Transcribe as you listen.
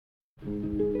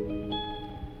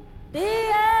Welcome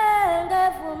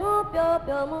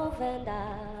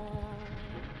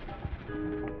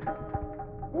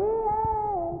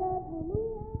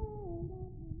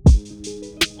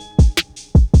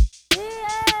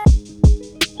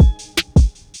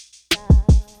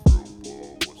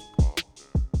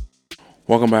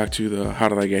back to the How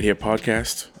Did I Get Here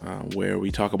podcast, where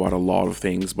we talk about a lot of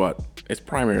things, but it's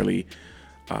primarily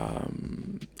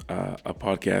a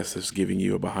podcast that's giving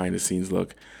you a behind the scenes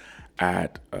look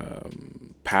at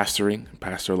pastoring,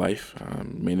 pastor life,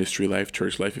 ministry life,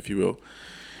 church life, if you will.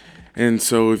 And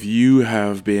so if you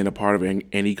have been a part of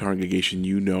any congregation,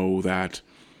 you know that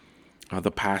the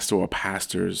pastor or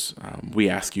pastors, we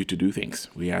ask you to do things.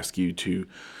 We ask you to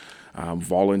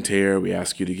volunteer. We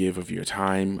ask you to give of your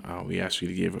time. We ask you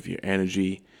to give of your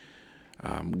energy.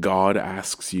 God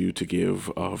asks you to give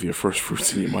of your first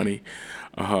fruits and your money.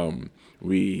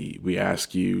 We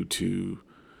ask you to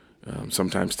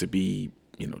sometimes to be,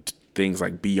 things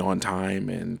like be on time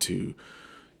and to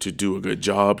do a good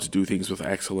job, to do things with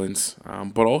excellence.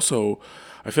 But also,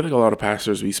 I feel like a lot of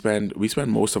pastors we spend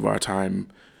most of our time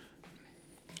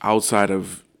outside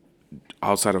of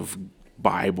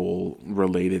Bible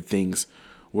related things.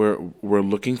 We're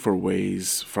looking for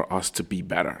ways for us to be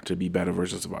better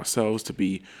versions of ourselves, to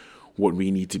be what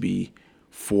we need to be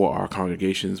for our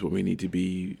congregations, what we need to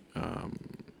be,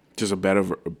 just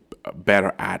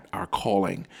better at our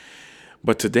calling.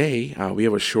 But today we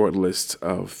have a short list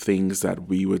of things that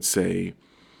we would say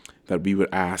that we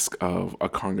would ask of a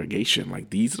congregation.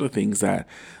 Like, these are the things that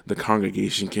the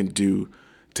congregation can do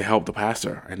to help the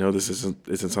pastor. I know this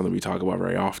isn't something we talk about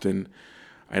very often.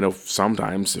 I know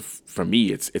sometimes, for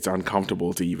me, it's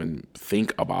uncomfortable to even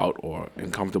think about or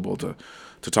uncomfortable to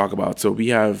talk about. So we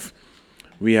have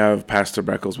Pastor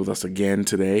Beckles with us again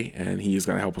today, and he is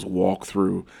going to help us walk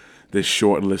through this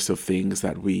short list of things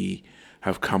that we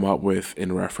have come up with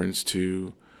in reference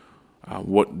to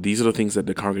what these are the things that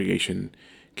the congregation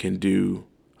can do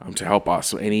to help us.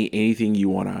 So anything you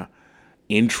want to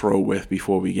intro with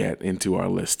before we get into our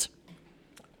list?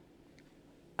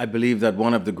 I believe that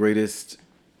one of the greatest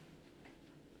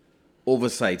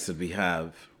oversights that we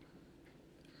have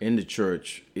in the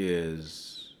church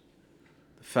is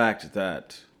the fact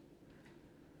that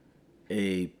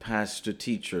a pastor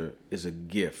teacher is a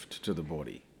gift to the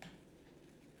body.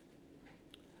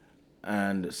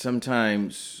 And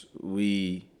sometimes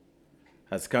we,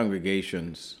 as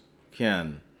congregations,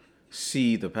 can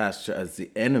see the pastor as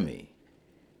the enemy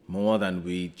more than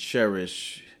we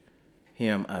cherish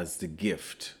him as the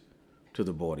gift to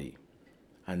the body.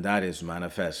 And that is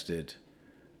manifested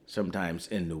sometimes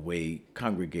in the way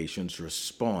congregations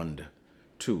respond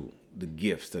to the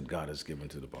gifts that God has given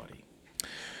to the body.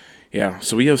 Yeah,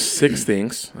 so we have 6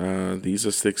 things. These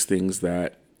are 6 things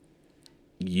that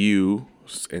you,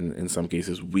 in some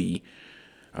cases we,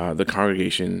 the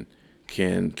congregation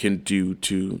can do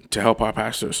to help our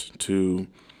pastors, to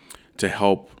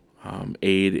help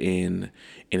aid in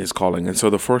his calling. And so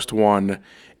the first one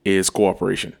is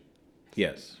cooperation.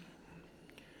 Yes.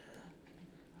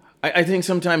 I think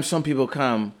sometimes some people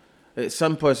come,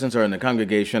 some persons are in the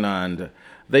congregation and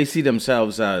they see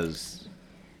themselves as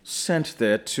sent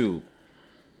there to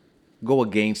go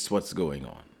against what's going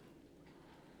on.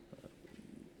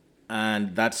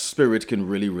 And that spirit can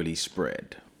really, really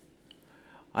spread.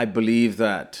 I believe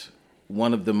that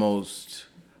one of the most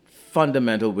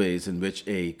fundamental ways in which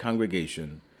a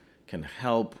congregation can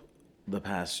help the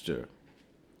pastor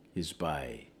is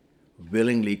by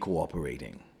willingly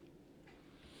cooperating.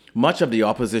 Much of the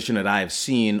opposition that I have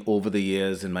seen over the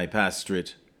years in my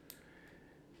pastorate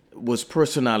was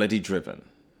personality driven.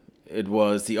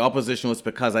 The opposition was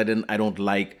because I don't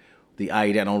like the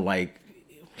idea, I don't like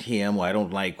him, or I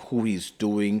don't like who he's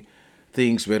doing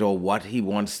things with or what he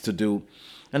wants to do.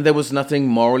 And there was nothing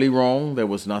morally wrong, there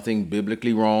was nothing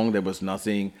biblically wrong, there was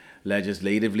nothing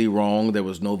legislatively wrong, there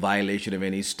was no violation of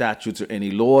any statutes or any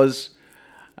laws.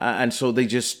 And so they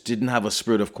just didn't have a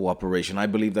spirit of cooperation. I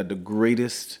believe that the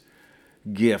greatest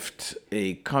gift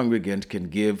a congregant can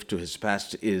give to his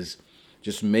pastor is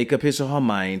just make up his or her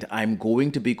mind, I'm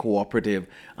going to be cooperative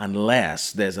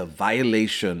unless there's a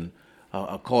violation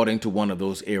according to one of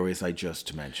those areas I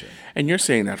just mentioned. And you're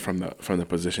saying that from the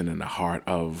position in the heart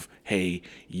of, hey,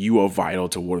 you are vital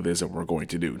to what it is that we're going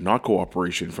to do, not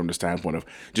cooperation from the standpoint of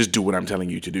just do what I'm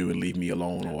telling you to do and leave me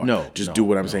alone, or do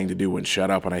what I'm saying to do and shut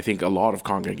up. And I think a lot of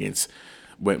congregants,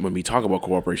 when we talk about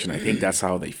cooperation, I think that's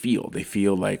how they feel. They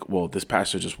feel like, well, this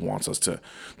pastor just wants us to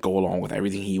go along with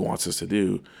everything he wants us to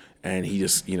do, and he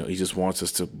just wants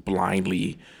us to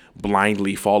blindly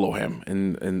follow him.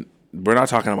 And we're not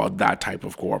talking about that type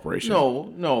of cooperation.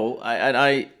 No.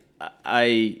 I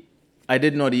I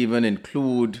did not even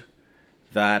include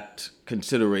that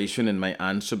consideration in my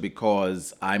answer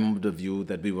because I'm of the view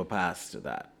that we were past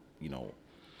that, you know.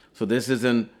 So this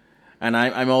isn't, and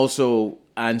I'm also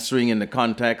answering in the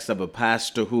context of a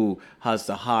pastor who has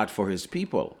the heart for his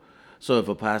people. So if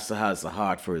a pastor has the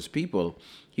heart for his people,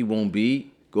 he won't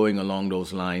be going along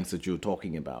those lines that you're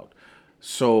talking about.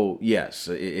 So yes,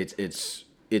 it's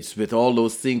with all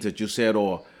those things that you said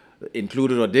or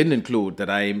included or didn't include that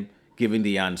I'm giving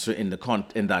the answer in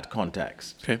that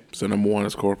context. Okay, so number one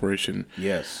is cooperation.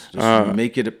 Yes, just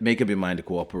make up your mind to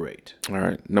cooperate. All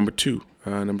right, number two.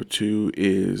 Number two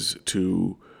is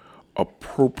to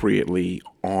appropriately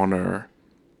honor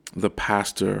the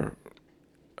pastor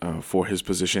for his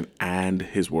position and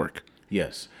his work.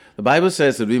 Yes, the Bible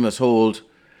says that we must hold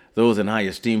those in high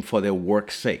esteem for their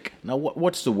work's sake. Now,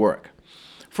 what's the work?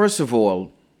 First of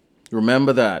all,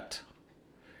 remember that,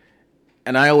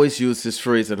 and I always use this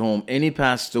phrase at home, any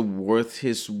pastor worth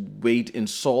his weight in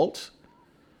salt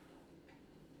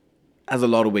has a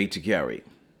lot of weight to carry.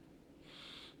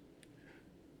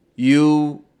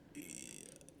 A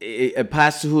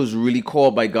pastor who is really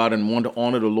called by God and want to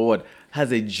honor the Lord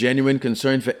has a genuine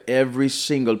concern for every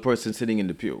single person sitting in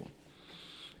the pew.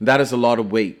 That is a lot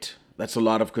of weight. That's a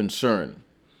lot of concern.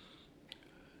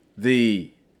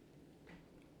 The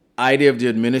idea of the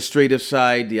administrative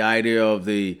side, the idea of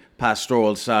the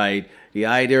pastoral side, the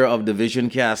idea of the vision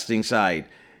casting side,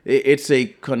 it's a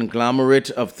conglomerate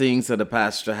of things that a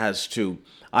pastor has to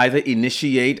either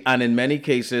initiate and in many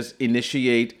cases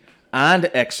initiate and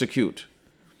execute.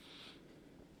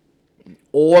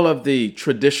 All of the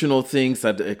traditional things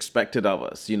that are expected of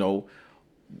us, you know,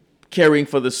 caring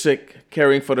for the sick,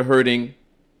 caring for the hurting,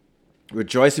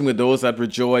 rejoicing with those that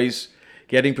rejoice,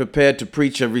 getting prepared to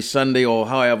preach every Sunday or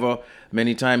however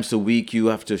many times a week you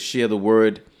have to share the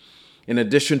word, in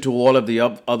addition to all of the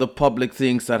other public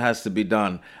things that has to be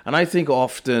done. And I think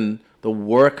often the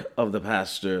work of the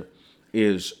pastor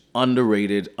is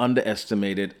underrated,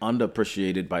 underestimated,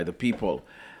 underappreciated by the people.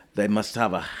 They must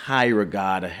have a high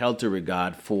regard, a healthy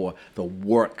regard for the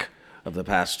work of the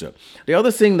pastor. The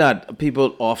other thing that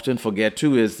people often forget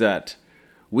too is that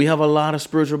we have a lot of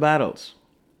spiritual battles.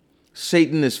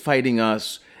 Satan is fighting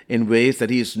us in ways that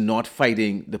he is not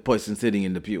fighting the person sitting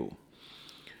in the pew.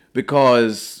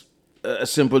 Because a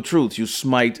simple truth, you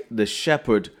smite the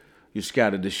shepherd, you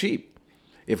scatter the sheep.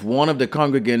 If one of the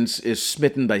congregants is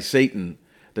smitten by Satan,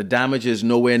 the damage is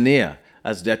nowhere near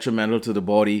as detrimental to the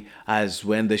body as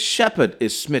when the shepherd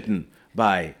is smitten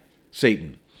by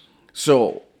Satan.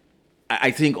 So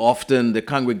I think often the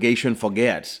congregation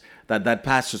forgets that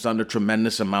pastor's under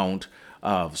tremendous amount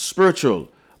of spiritual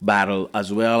battle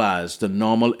as well as the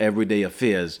normal everyday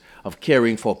affairs of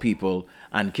caring for people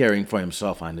and caring for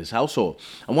himself and his household.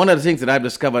 And one of the things that I've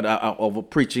discovered over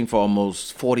preaching for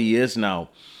almost 40 years now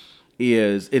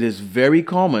is it is very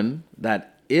common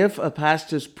that if a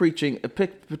pastor is preaching,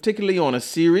 particularly on a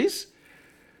series,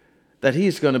 that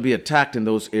he's going to be attacked in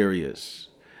those areas.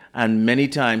 And many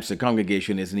times the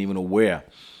congregation isn't even aware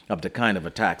of the kind of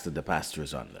attacks that the pastor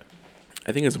is under.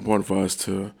 I think it's important for us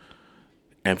to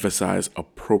emphasize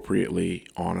appropriately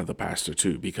honor the pastor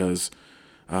too, because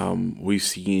we've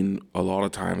seen a lot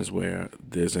of times where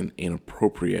there's an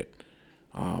inappropriate,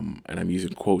 and I'm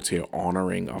using quotes here,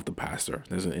 honoring of the pastor.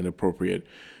 There's an inappropriate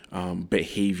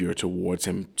behavior towards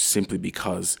him simply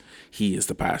because he is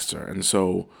the pastor. And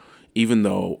so even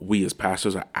though we as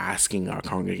pastors are asking our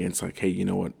congregants, like, hey, you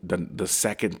know what, the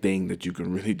second thing that you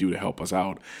can really do to help us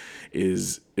out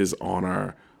is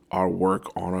honor our work,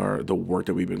 honor the work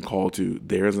that we've been called to.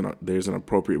 There's an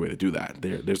appropriate way to do that.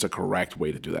 There's a correct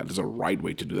way to do that. There's a right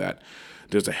way to do that.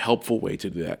 There's a helpful way to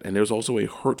do that. And there's also a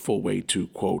hurtful way to,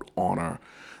 quote, honor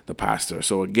the pastor.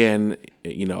 So again,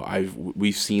 you know,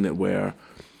 we've seen it where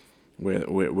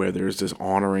there's this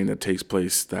honoring that takes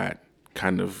place that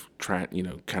kind of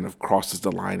crosses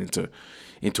the line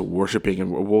into worshiping,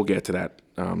 and we'll get to that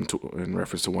in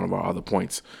reference to one of our other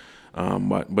points.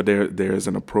 But there is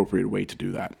an appropriate way to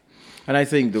do that. And I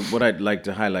think what I'd like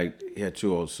to highlight here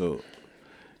too also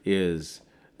is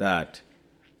that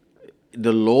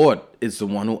the Lord is the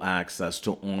one who asks us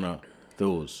to honor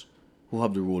those who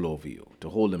have the rule over you, to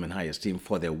hold them in high esteem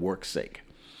for their work's sake.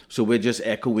 So we're just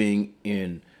echoing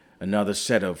in another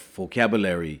set of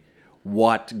vocabulary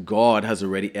what God has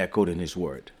already echoed in his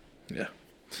word. Yeah.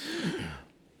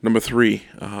 Number 3,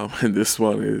 and this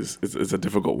one is a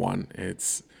difficult one.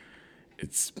 It's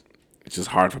just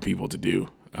hard for people to do.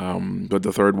 But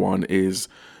the third one is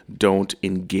don't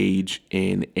engage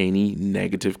in any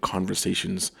negative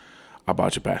conversations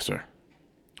about your pastor.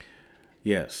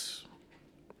 Yes.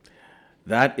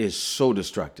 That is so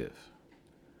destructive.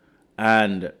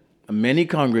 And Many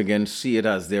congregants see it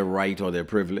as their right or their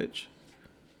privilege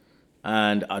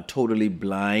and are totally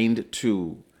blind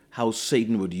to how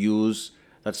Satan would use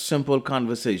that simple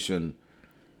conversation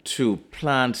to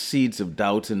plant seeds of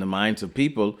doubt in the minds of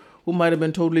people who might have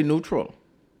been totally neutral.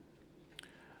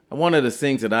 And one of the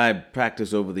things that I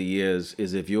practice over the years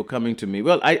is if you're coming to me,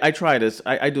 well, I try this,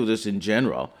 I do this in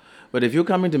general, but if you're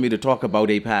coming to me to talk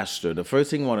about a pastor, the first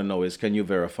thing I want to know is, can you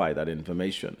verify that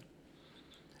information?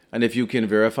 And if you can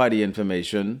verify the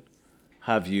information,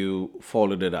 have you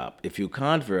followed it up? If you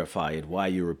can't verify it, why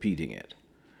are you repeating it?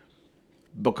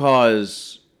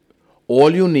 Because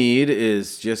all you need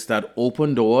is just that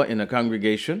open door in a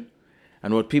congregation.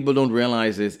 And what people don't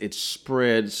realize is it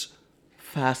spreads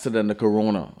faster than the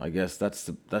corona. I guess that's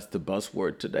the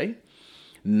buzzword today.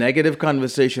 Negative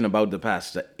conversation about the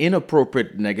pastor,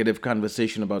 inappropriate negative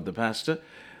conversation about the pastor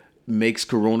makes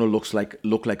corona look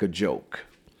like a joke.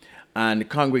 And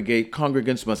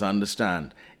congregants must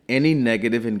understand any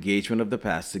negative engagement of the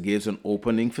pastor gives an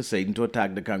opening for Satan to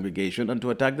attack the congregation and to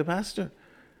attack the pastor.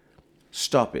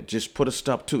 Stop it. Just put a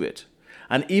stop to it.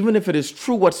 And even if it is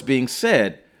true what's being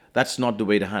said, that's not the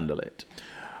way to handle it.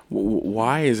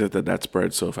 Why is it that that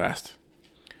spreads so fast?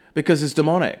 Because it's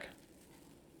demonic.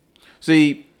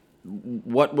 See,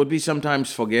 what we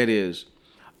sometimes forget is,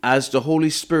 as the Holy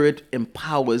Spirit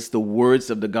empowers the words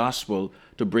of the gospel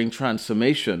to bring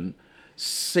transformation,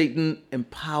 Satan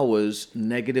empowers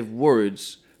negative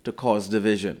words to cause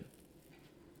division.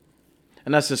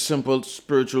 And that's a simple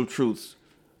spiritual truth.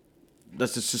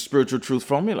 That's a spiritual truth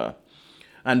formula.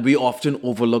 And we often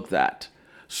overlook that.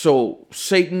 So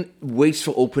Satan waits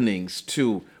for openings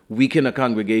to weaken a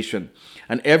congregation.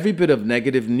 And every bit of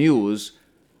negative news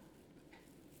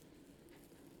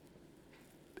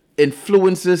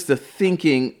influences the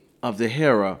thinking of the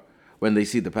hearer when they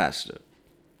see the pastor,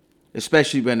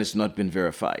 especially when it's not been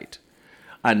verified.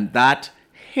 And that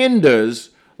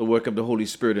hinders the work of the Holy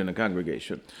Spirit in a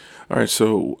congregation. All right,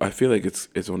 so I feel like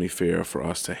it's only fair for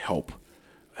us to help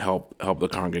the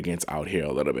congregants out here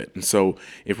a little bit. And so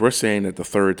if we're saying that the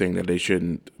third thing that they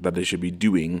should be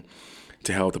doing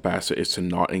to help the pastor is to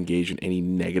not engage in any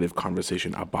negative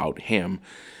conversation about him,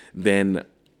 then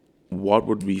what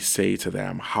would we say to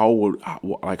them? How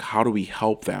do we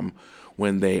help them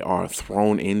when they are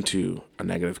thrown into a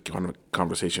negative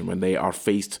conversation, when they are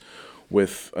faced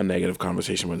with a negative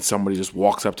conversation, when somebody just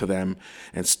walks up to them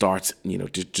and starts,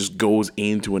 just goes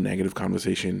into a negative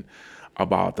conversation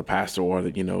about the pastor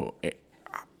or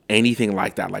anything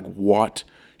like that? Like, what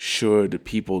should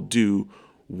people do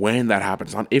when that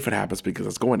happens? Not if it happens, because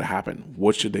it's going to happen.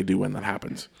 What should they do when that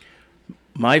happens?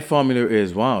 My formula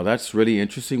is, wow, that's really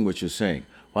interesting what you're saying.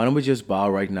 Why don't we just bow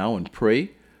right now and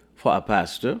pray for our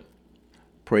pastor,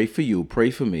 pray for you,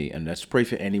 pray for me, and let's pray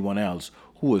for anyone else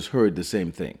who has heard the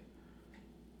same thing.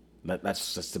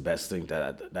 That's just the best thing.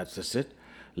 That's just it.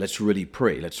 Let's really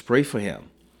pray. Let's pray for him.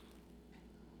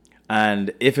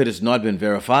 And if it has not been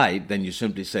verified, then you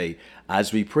simply say,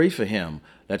 as we pray for him,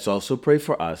 let's also pray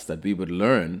for us that we would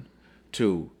learn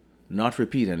to not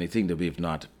repeat anything that we've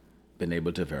not been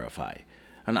able to verify.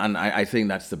 And I think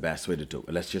that's the best way to do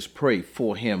it. Let's just pray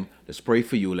for him. Let's pray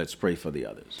for you. Let's pray for the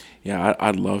others. Yeah,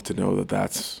 I'd love to know that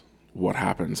that's what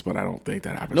happens, but I don't think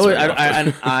that happens. No,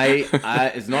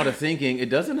 it's not a thinking. It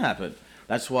doesn't happen.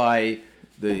 That's why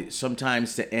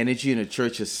sometimes the energy in a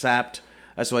church is sapped.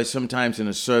 That's why sometimes in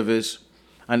a service,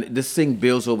 and this thing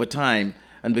builds over time.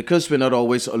 And because we're not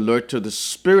always alert to the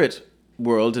spirit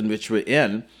world in which we're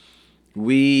in,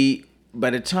 by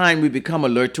the time we become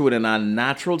alert to it in our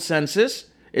natural senses,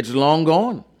 it's long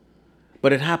gone.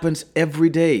 But it happens every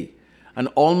day and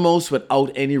almost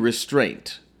without any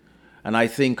restraint. And I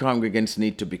think congregants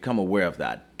need to become aware of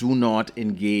that. Do not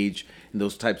engage in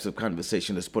those types of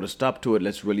conversations. Let's put a stop to it.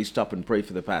 Let's really stop and pray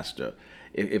for the pastor.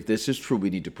 If this is true, we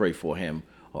need to pray for him.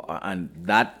 And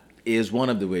that is one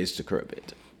of the ways to curb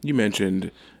it. You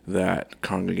mentioned that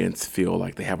congregants feel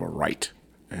like they have a right.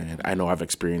 And I know I've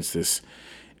experienced this.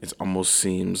 It almost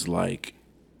seems like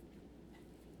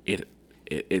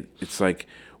it's like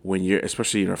when you're,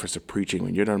 especially in reference to preaching,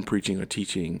 when you're done preaching or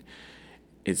teaching,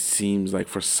 it seems like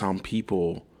for some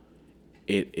people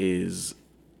it is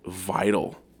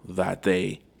vital that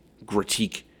they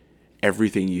critique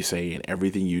everything you say and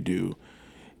everything you do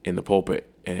in the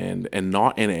pulpit, and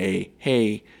not in a,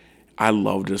 hey, I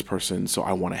love this person, so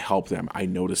I want to help them. I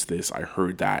noticed this, I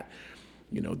heard that,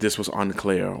 this was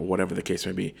unclear, or whatever the case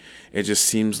may be. It just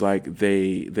seems like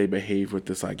they behave with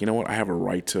this, like, you know what, I have a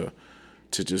right to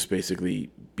just basically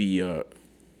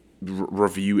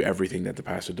review everything that the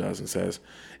pastor does and says.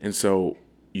 And so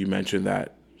you mentioned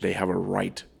that they have a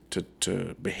right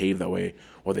to behave that way,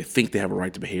 or they think they have a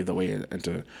right to behave that way and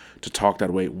to talk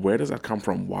that way. Where does that come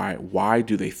from? Why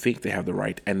do they think they have the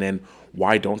right? And then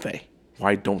why don't they?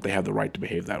 Why don't they have the right to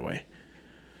behave that way?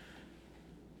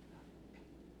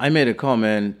 I made a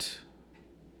comment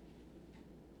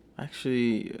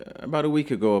actually about a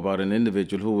week ago about an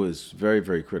individual who was very,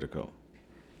 very critical.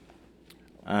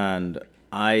 And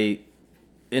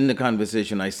in the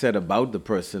conversation, I said about the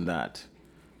person that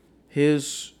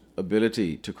his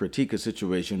ability to critique a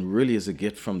situation really is a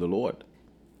gift from the Lord,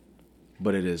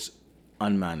 but it is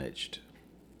unmanaged.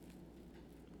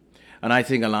 And I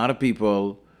think a lot of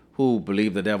people who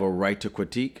believe that they have a right to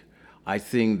critique, I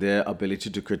think their ability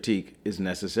to critique is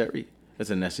necessary. It's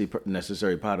a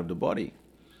necessary part of the body.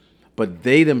 But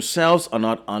they themselves are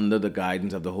not under the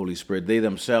guidance of the Holy Spirit. They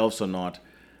themselves are not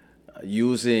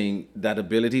using that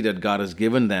ability that God has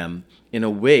given them in a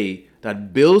way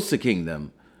that builds the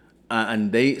kingdom.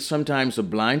 And they sometimes are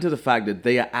blind to the fact that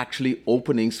they are actually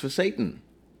openings for Satan.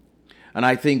 And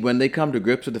I think when they come to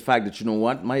grips with the fact that, you know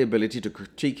what, my ability to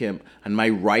critique him and my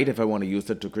right, if I want to use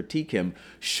that, to critique him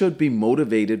should be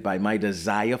motivated by my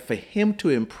desire for him to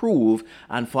improve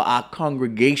and for our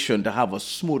congregation to have a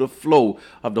smoother flow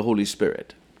of the Holy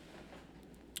Spirit.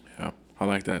 Yeah, I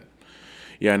like that.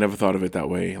 Yeah, I never thought of it that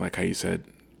way. Like how you said,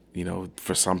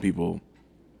 for some people,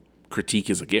 critique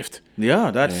is a gift. Yeah,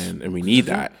 and we need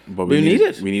that, but we need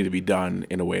it. We need to be done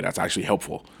in a way that's actually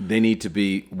helpful. They need to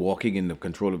be walking in the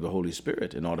control of the Holy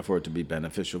Spirit in order for it to be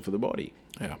beneficial for the body.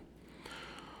 Yeah.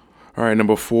 All right.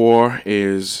 Number 4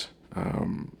 is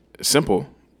simple,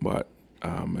 but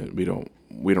we don't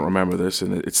remember this,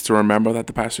 and it's to remember that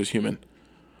the pastor is human.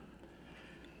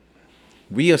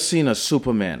 We are seen as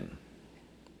supermen,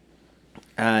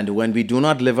 and when we do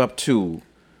not live up to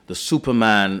the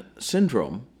Superman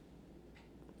syndrome,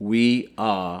 we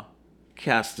are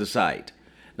cast aside.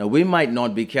 Now, we might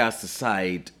not be cast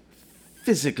aside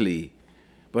physically,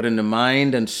 but in the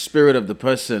mind and spirit of the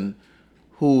person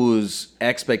whose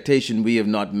expectation we have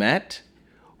not met,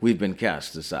 we've been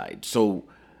cast aside. So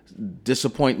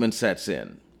disappointment sets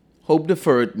in. Hope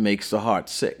deferred makes the heart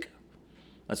sick.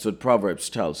 That's what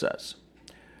Proverbs tells us.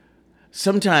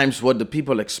 Sometimes what the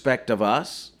people expect of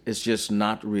us is just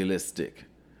not realistic.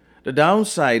 The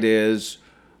downside is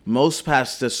most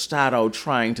pastors start out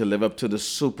trying to live up to the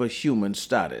superhuman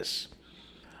status.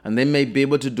 And they may be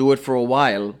able to do it for a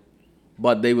while,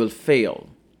 but they will fail.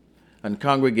 And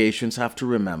congregations have to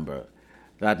remember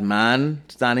that man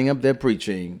standing up there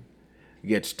preaching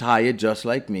gets tired just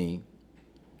like me,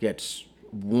 gets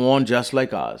worn just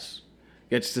like us,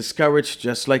 gets discouraged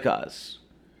just like us,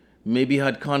 maybe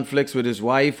had conflicts with his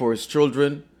wife or his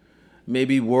children,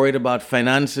 maybe worried about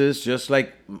finances, just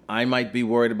like I might be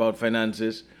worried about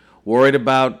finances, worried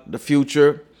about the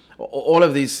future, all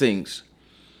of these things.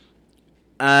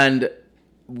 And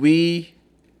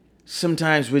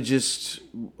sometimes we're just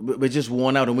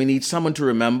worn out and we need someone to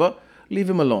remember.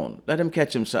 Leave him alone. Let him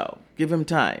catch himself. Give him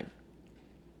time.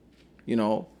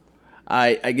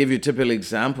 I give you a typical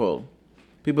example.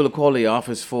 People who call the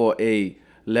office for a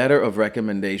letter of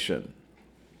recommendation.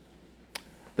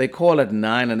 They call at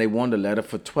 9 and they want a letter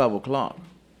for 12 o'clock.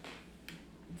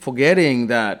 Forgetting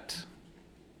that,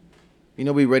 we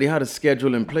already had a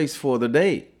schedule in place for the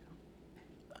day.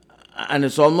 And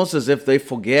it's almost as if they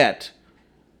forget,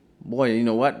 boy, you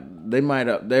know what?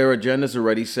 Their agenda's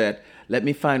already set. Let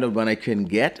me find out when I can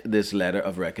get this letter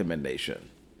of recommendation.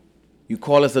 You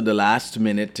call us at the last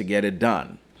minute to get it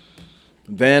done.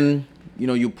 Then,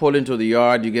 you pull into the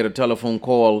yard, you get a telephone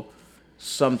call,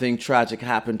 something tragic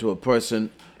happened to a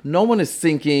person. No one is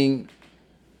thinking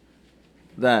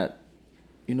that,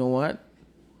 you know what?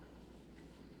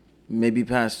 Maybe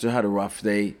Pastor had a rough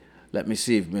day. Let me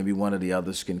see if maybe one of the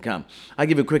others can come. I'll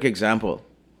give you a quick example.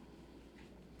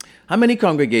 How many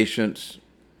congregants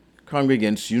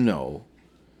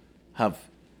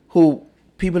who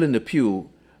people in the pew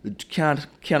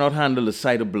cannot handle the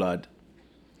sight of blood,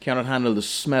 cannot handle the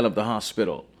smell of the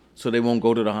hospital, so they won't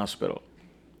go to the hospital?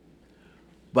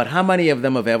 But how many of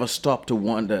them have ever stopped to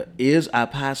wonder, is our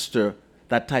pastor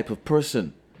that type of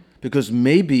person? Because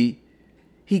maybe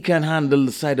he can't handle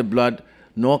the sight of blood,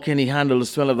 nor can he handle the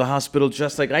smell of the hospital,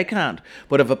 just like I can't.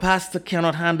 But if a pastor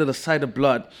cannot handle the sight of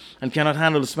blood and cannot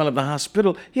handle the smell of the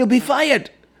hospital, he'll be fired.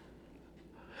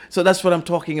 So that's what I'm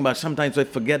talking about. Sometimes I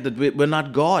forget that we're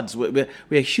not gods.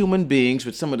 We're human beings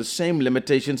with some of the same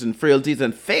limitations and frailties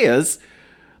and fears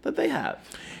that they have.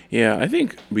 Yeah, I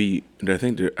think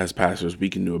that as pastors, we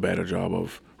can do a better job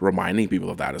of reminding people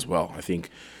of that as well. I think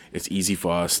it's easy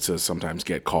for us to sometimes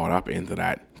get caught up into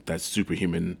that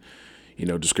superhuman,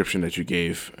 description that you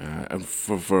gave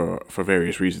for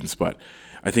various reasons. But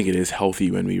I think it is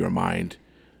healthy when we remind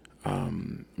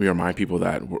people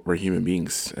that we're human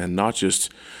beings, and not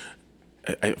just.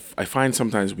 I find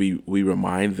sometimes we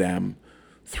remind them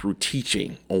through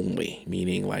teaching only,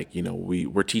 meaning like,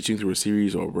 we're teaching through a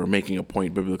series, or we're making a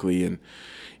point biblically, and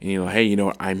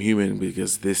hey, I'm human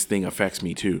because this thing affects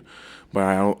me too.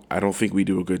 But I don't think we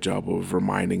do a good job of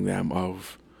reminding them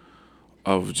of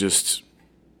just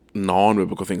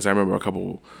non-biblical things. I remember a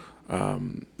couple.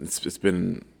 It's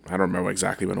been, I don't remember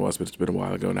exactly when it was, but it's been a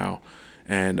while ago now.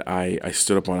 And I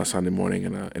stood up on a Sunday morning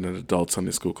in an adult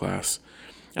Sunday school class,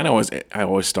 and I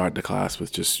always start the class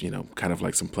with just kind of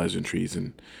like some pleasantries,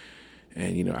 and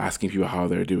asking people how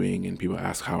they're doing, and people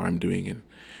ask how I'm doing,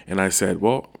 and I said,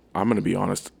 well, I'm gonna be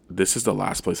honest, this is the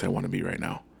last place I want to be right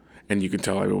now. And you can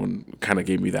tell everyone kind of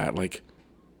gave me that, like,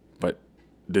 but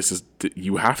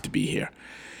you have to be here.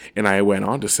 And I went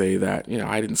on to say that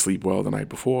I didn't sleep well the night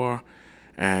before,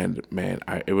 and man,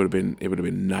 it would have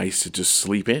been nice to just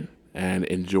sleep in and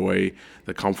enjoy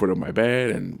the comfort of my bed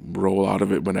and roll out of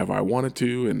it whenever I wanted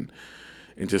to, and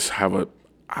just have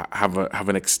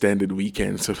an extended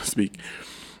weekend, so to speak.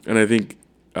 And I think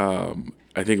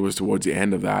it was towards the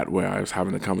end of that where I was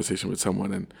having a conversation with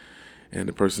someone, and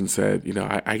the person said,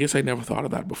 I guess I never thought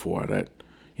of that before, that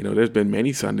there's been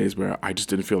many Sundays where I just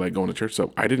didn't feel like going to church,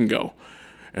 so I didn't go.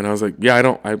 And I was like, yeah, I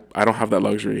don't have that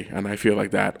luxury, and I feel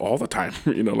like that all the time.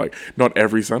 Like, not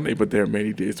every Sunday, but there are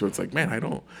many days where it's like, man,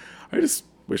 I just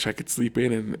wish I could sleep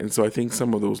in. And so I think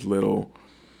some of those little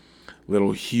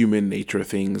human nature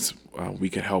things we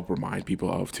could help remind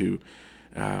people of too,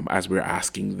 as we're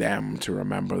asking them to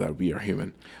remember that we are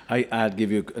human. I'd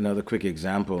give you another quick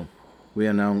example. We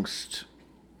announced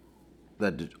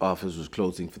that the office was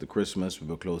closing for the Christmas. We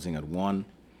were closing at 1.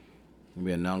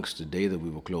 We announced the day that we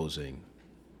were closing.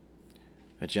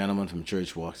 A gentleman from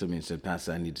church walked to me and said,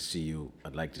 Pastor, I need to see you.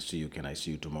 I'd like to see you. Can I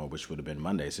see you tomorrow? Which would have been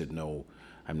Monday. I said, no,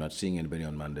 I'm not seeing anybody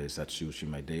on Mondays. That's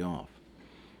usually my day off.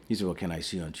 He said, well, can I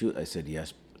see you on Tuesday? I said,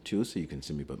 yes, Tuesday you can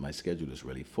see me, but my schedule is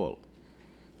really full.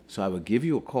 So I will give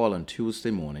you a call on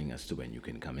Tuesday morning as to when you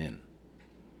can come in.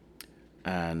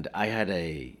 And I had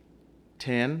a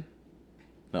 10.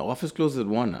 Now, office closes at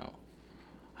 1 now.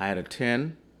 I had a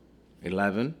 10,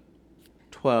 11,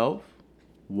 12,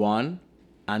 1,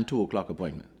 and 2 o'clock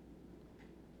appointment,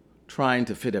 trying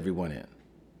to fit everyone in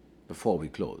before we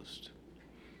closed.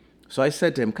 So I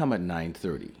said to him, come at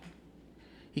 9:30.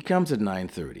 He comes at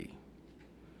 9:30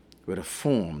 with a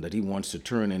form that he wants to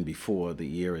turn in before the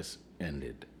year is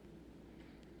ended.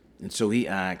 And so he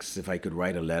asked if I could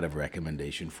write a letter of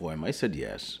recommendation for him. I said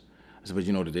yes. I said,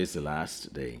 but today's the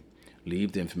last day.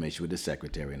 Leave the information with the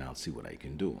secretary and I'll see what I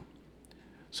can do.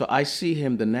 So I see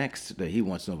him the next day. He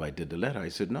wants to know if I did the letter. I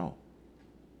said no.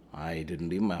 I didn't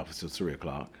leave my office at 3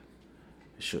 o'clock.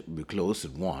 It should be closed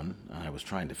at 1, and I was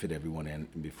trying to fit everyone in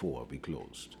before we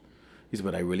closed. He said,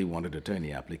 but I really wanted to turn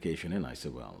the application in. I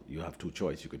said, well, you have two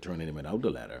choices. You could turn it in without the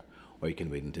letter, or you can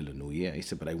wait until the new year. He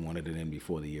said, but I wanted it in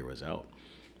before the year was out.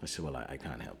 I said, well, I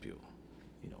can't help you.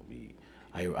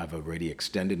 I've already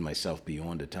extended myself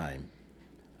beyond the time,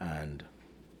 and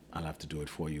I'll have to do it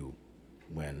for you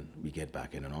when we get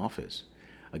back in an office.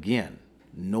 Again,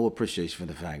 no appreciation for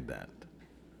the fact that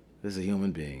there's a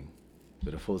human being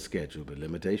with a full schedule with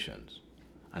limitations,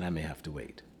 and I may have to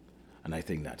wait. And I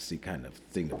think that's the kind of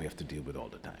thing that we have to deal with all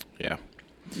the time. Yeah.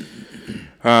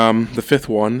 The fifth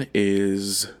one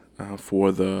is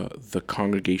for the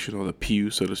congregation, or the pew,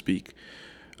 so to speak.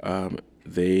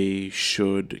 They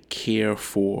should care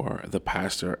for the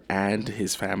pastor and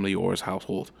his family or his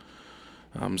household.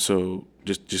 So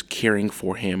just caring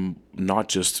for him, not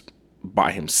just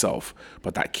by himself,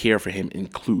 but that care for him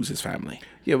includes his family.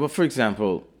 Yeah, well, for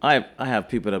example, I have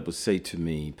people that would say to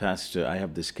me, Pastor, I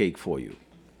have this cake for you.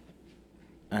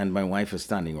 And my wife is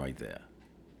standing right there.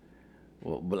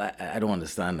 Well, I don't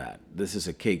understand that. This is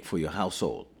a cake for your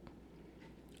household.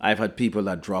 I've had people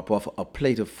that drop off a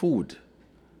plate of food.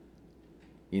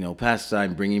 Pastor,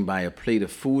 I'm bringing by a plate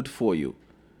of food for you.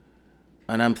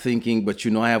 And I'm thinking, but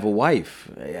I have a wife.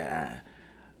 Yeah.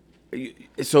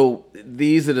 So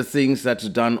these are the things that's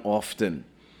done often.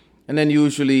 And then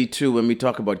usually, too, when we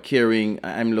talk about caring,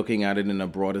 I'm looking at it in a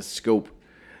broader scope.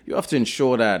 You have to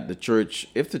ensure that the church,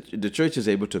 if the church is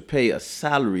able to pay a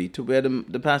salary to where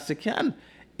the pastor can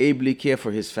ably care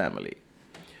for his family.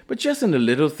 But just in the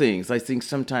little things, I think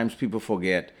sometimes people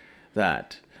forget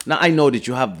that. Now, I know that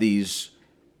you have these,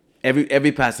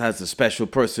 every pastor has a special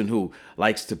person who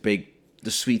likes to bake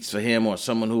the sweets for him, or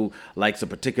someone who likes a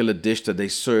particular dish that they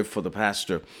serve for the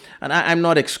pastor. And I'm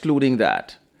not excluding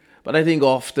that. But I think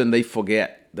often they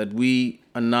forget that we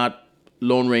are not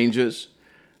Lone Rangers,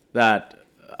 that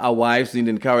our wives need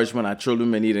encouragement. Our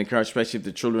children may need encouragement, especially if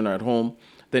the children are at home.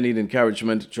 They need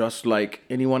encouragement just like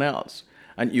anyone else.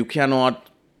 And you cannot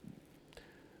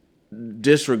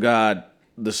disregard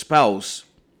the spouse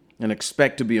and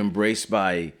expect to be embraced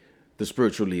by the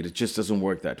spiritual leader. It just doesn't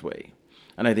work that way.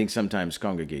 And I think sometimes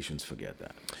congregations forget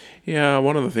that. Yeah,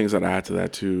 one of the things that I add to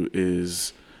that too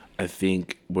is I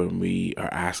think when we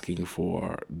are asking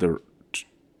for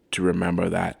to remember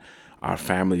that our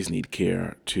families need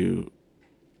care too,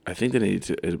 I think that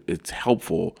it's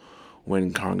helpful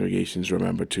when congregations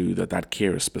remember too that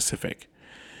care is specific.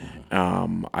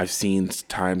 I've seen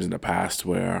times in the past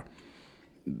where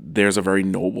there's a very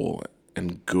noble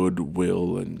and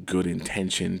goodwill and good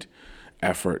intentioned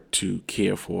effort to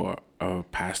care for a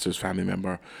pastor's family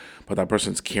member, but that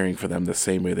person's caring for them the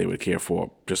same way they would care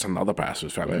for just another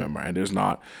pastor's family member, and there's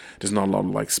not a lot of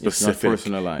like specific, it's not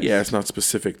personalized. Yeah, it's not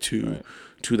specific to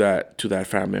that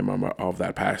family member of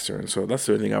that pastor, and so that's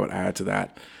the only thing I would add to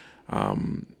that,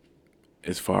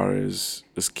 as far as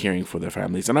caring for their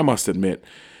families. And I must admit,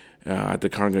 at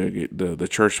the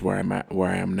church where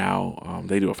I am now,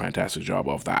 they do a fantastic job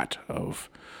of that, of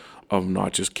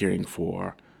not just caring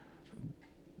for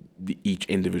each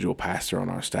individual pastor on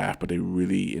our staff, but they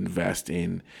really invest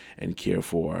in and care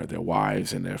for their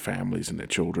wives and their families and their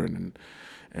children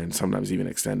and sometimes even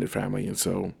extended family. And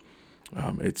so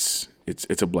it's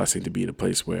a blessing to be in a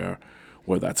place where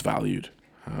that's valued.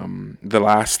 The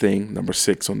last thing, number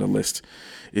 6 on the list,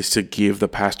 is to give the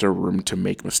pastor room to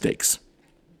make mistakes.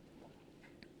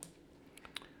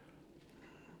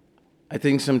 I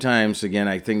think sometimes, again,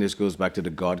 I think this goes back to the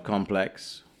God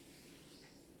complex.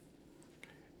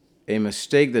 A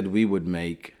mistake that we would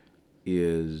make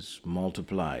is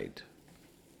multiplied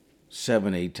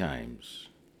 7-8 times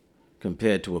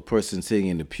compared to a person sitting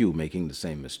in the pew making the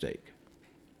same mistake.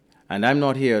 And I'm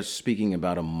not here speaking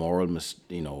about a moral,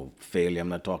 failure. I'm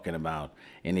not talking about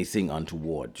anything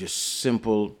untoward. Just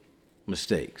simple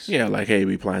mistakes. Yeah, like, hey,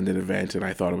 we planned an event and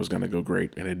I thought it was going to go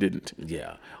great and it didn't.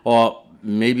 Yeah. Or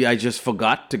maybe I just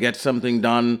forgot to get something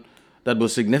done that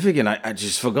was significant. I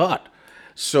just forgot.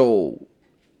 So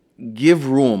give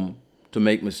room to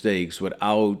make mistakes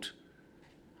without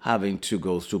having to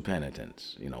go through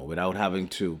penitence, without having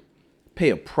to pay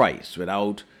a price,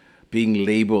 without being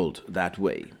labeled that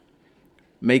way.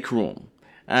 Make room.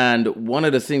 And one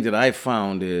of the things that I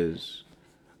found is,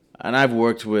 and I've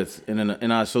worked with,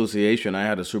 in our association, I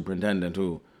had a superintendent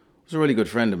who was a really good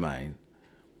friend of mine,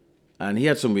 and he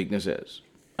had some weaknesses.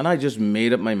 And I just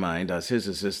made up my mind as his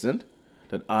assistant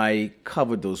that I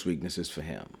covered those weaknesses for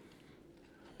him.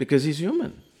 Because he's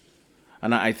human.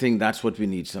 And I think that's what we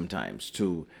need sometimes.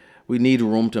 We need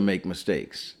room to make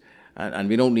mistakes. And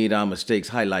we don't need our mistakes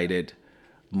highlighted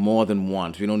more than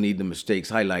once. We don't need the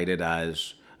mistakes highlighted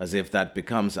as if that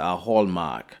becomes our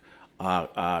hallmark,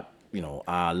 our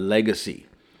legacy.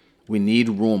 We need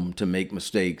room to make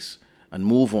mistakes and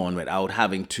move on without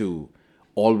having to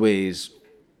always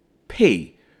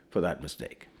pay for that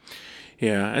mistake.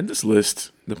 Yeah, and this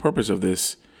list, the purpose of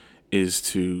this is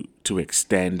to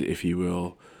extend, if you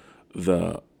will,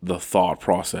 the thought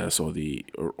process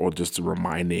or just the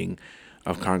reminding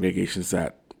of congregations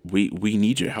that we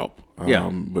need your help.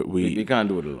 But we can't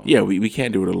do it alone. Yeah, we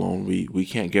can't do it alone. We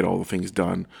can't get all the things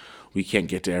done. We can't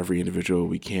get to every individual.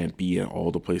 We can't be at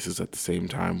all the places at the same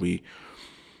time.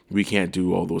 We can't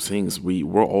do all those things.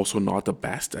 We're also not the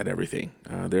best at everything.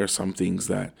 There are some things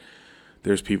that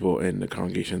there's people in the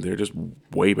congregation they're just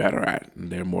way better at,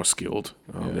 and they're more skilled.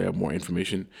 They have more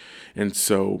information, and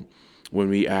so when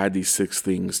we add these 6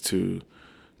 things to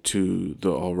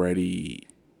the already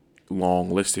long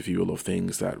list, if you will, of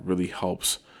things that really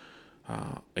helps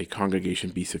a congregation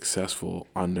be successful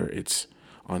under its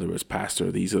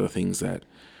pastor, these are the things that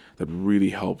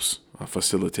really helps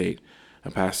facilitate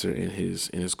a pastor in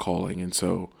his calling. And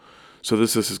so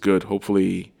this is good.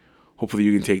 Hopefully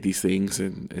you can take these things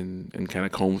and kind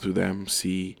of comb through them,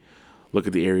 look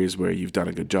at the areas where you've done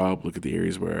a good job, look at the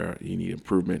areas where you need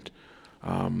improvement.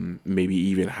 Maybe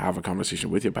even have a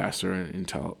conversation with your pastor and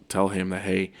tell him that,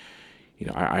 hey,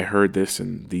 I heard this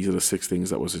and these are the 6 things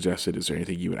that were suggested. Is there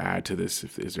anything you would add to this?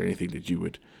 Is there anything that you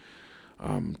would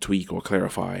tweak or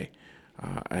clarify?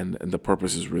 And the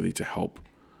purpose is really to help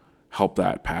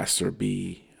that pastor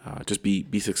be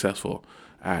successful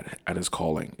at his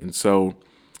calling. And so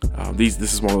this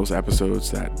is one of those episodes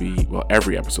that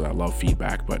every episode I love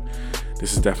feedback, but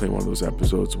this is definitely one of those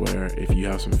episodes where if you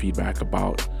have some feedback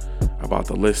about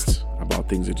the list, about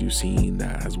things that you've seen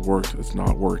that has worked, that's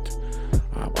not worked,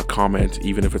 a comment,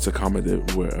 even if it's a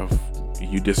comment where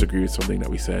you disagree with something that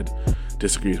we said,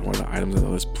 disagree with one of the items on the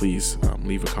list, please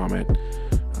leave a comment.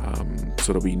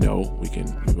 so that we know we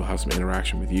will have some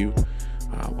interaction with you.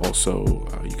 Also,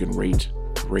 you can rate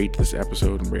this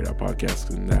episode and rate our podcast,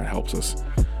 and that helps us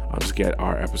just get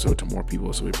our episode to more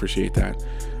people. So we appreciate that.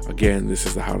 Again, this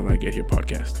is the How Did I Get Here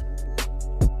podcast.